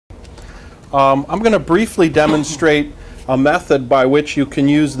I'm going to briefly demonstrate a method by which you can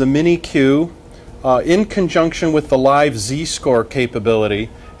use the Mini-Q in conjunction with the live Z-score capability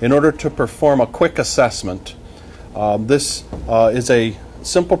in order to perform a quick assessment. This is a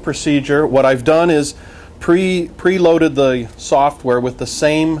simple procedure. What I've done is preloaded the software with the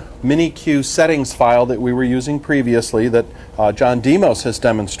same Mini-Q settings file that we were using previously that John Demos has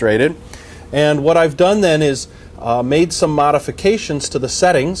demonstrated. And what I've done then is made some modifications to the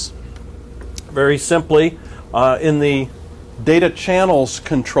settings. Very simply, in the data channels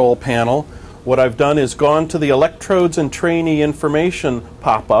control panel, what I've done is gone to the electrodes and trainee information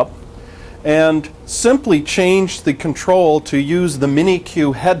pop-up and simply changed the control to use the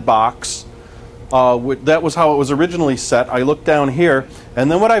Mini-Q head box. That was how it was originally set. I look down here, and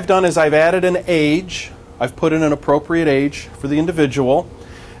then what I've done is I've added an age. I've put in an appropriate age for the individual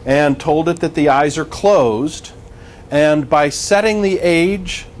and told it that the eyes are closed. And by setting the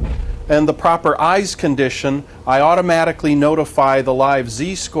age and the proper eyes condition, I automatically notify the live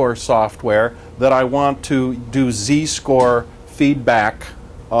Z-score software that I want to do Z-score feedback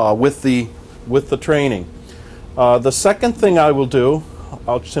with the training. The second thing I will do,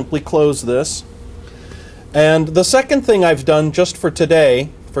 I'll simply close this. And the second thing I've done just for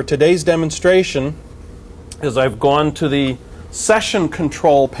today's demonstration, is I've gone to the session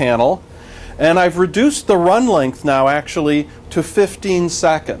control panel and I've reduced the run length now actually to 15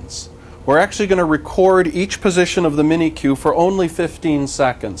 seconds. We're actually going to record each position of the Mini-Q for only 15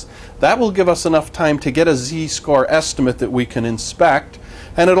 seconds. That will give us enough time to get a Z-score estimate that we can inspect,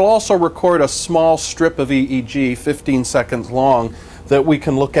 and it'll also record a small strip of EEG, 15 seconds long, that we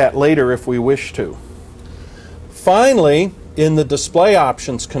can look at later if we wish to. Finally, in the display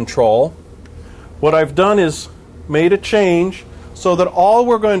options control, what I've done is made a change so that all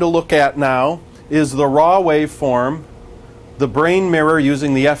we're going to look at now is the raw waveform, the brain mirror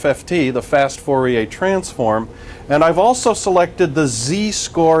using the FFT, the fast Fourier transform, and I've also selected the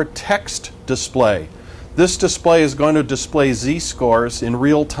Z-score text display. This display is going to display Z-scores in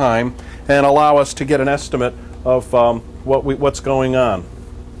real time and allow us to get an estimate of what's going on.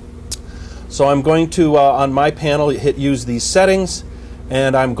 So I'm going to, on my panel, hit use these settings,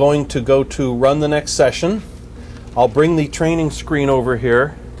 and I'm going to go to run the next session. I'll bring the training screen over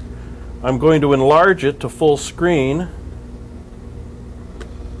here. I'm going to enlarge it to full screen.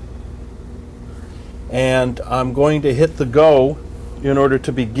 And I'm going to hit the go in order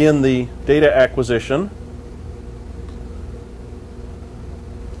to begin the data acquisition.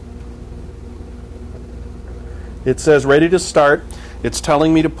 It says ready to start. It's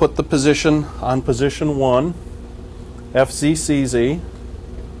telling me to put the position on position 1, FZCZ.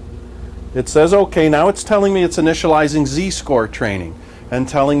 It says OK. Now it's telling me it's initializing Z-score training and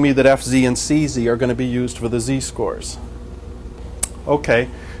telling me that FZ and CZ are going to be used for the Z-scores. OK.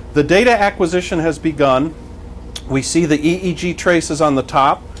 The data acquisition has begun. We see the EEG traces on the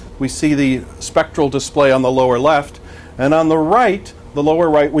top. We see the spectral display on the lower left. And on the right, the lower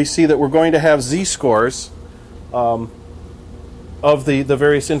right, we see that we're going to have Z-scores of the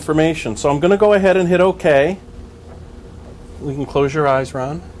various information. So I'm going to go ahead and hit OK. We can close your eyes,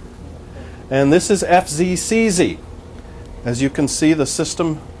 Ron. And this is FZCZ. As you can see, the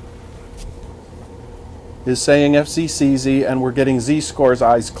system is saying FZCZ, and we're getting Z-scores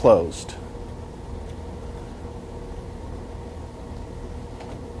eyes closed.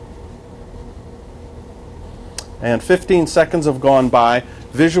 And 15 seconds have gone by.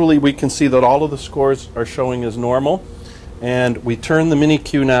 Visually, we can see that all of the scores are showing as normal. And we turn the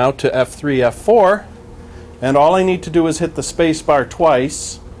Mini-Q now to F3, F4. And all I need to do is hit the space bar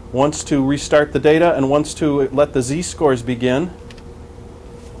twice, once to restart the data and once to let the Z-scores begin.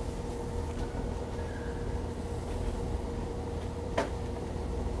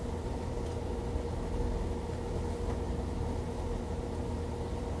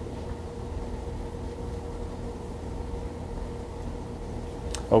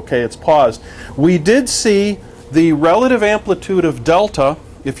 Okay, it's paused. We did see the relative amplitude of delta,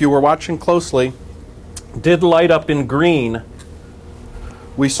 if you were watching closely, did light up in green.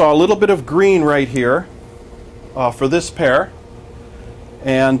 We saw a little bit of green right here for this pair,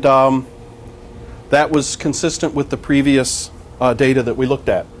 and that was consistent with the previous data that we looked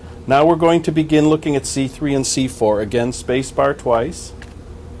at. Now we're going to begin looking at C3 and C4. Again, spacebar twice.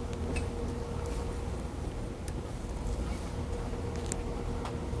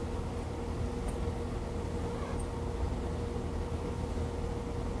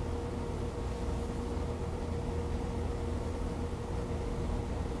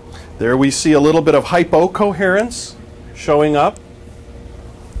 There we see a little bit of hypocoherence showing up.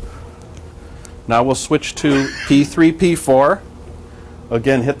 Now we'll switch to P3, P4.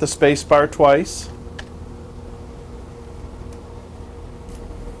 Again, hit the space bar twice.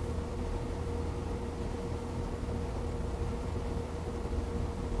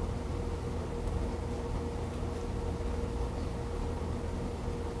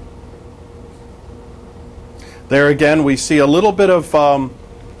 There again, we see a little bit of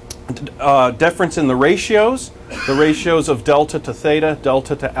difference in the ratios of delta to theta,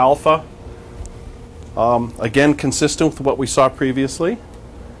 delta to alpha. Again, consistent with what we saw previously.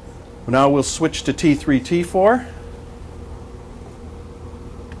 Now we'll switch to T3, T4.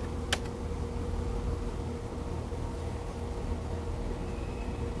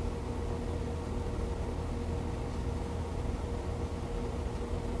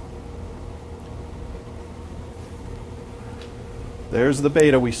 There's the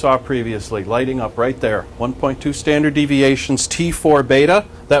beta we saw previously, lighting up right there. 1.2 standard deviations, T4 beta.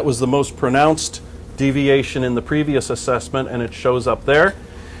 That was the most pronounced deviation in the previous assessment, and it shows up there.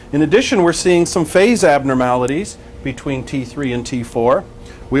 In addition, we're seeing some phase abnormalities between T3 and T4.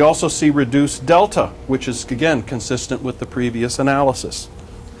 We also see reduced delta, which is, again, consistent with the previous analysis.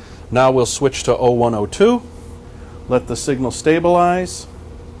 Now we'll switch to 0102, let the signal stabilize.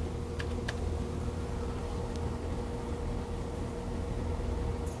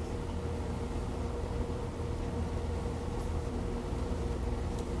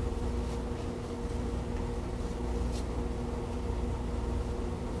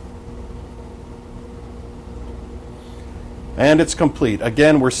 And it's complete.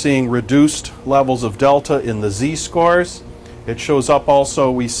 Again, we're seeing reduced levels of delta in the z-scores. It shows up also,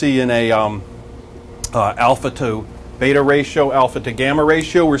 we see in a alpha to beta ratio, alpha to gamma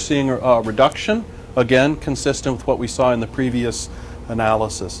ratio, we're seeing a reduction. Again, consistent with what we saw in the previous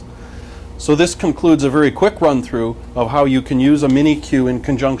analysis. So this concludes a very quick run-through of how you can use a Mini-Q in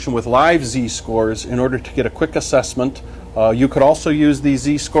conjunction with live z-scores in order to get a quick assessment. You could also use these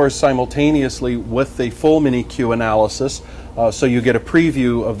z-scores simultaneously with the full Mini-Q analysis, so you get a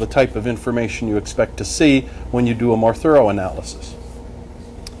preview of the type of information you expect to see when you do a more thorough analysis.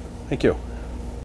 Thank you.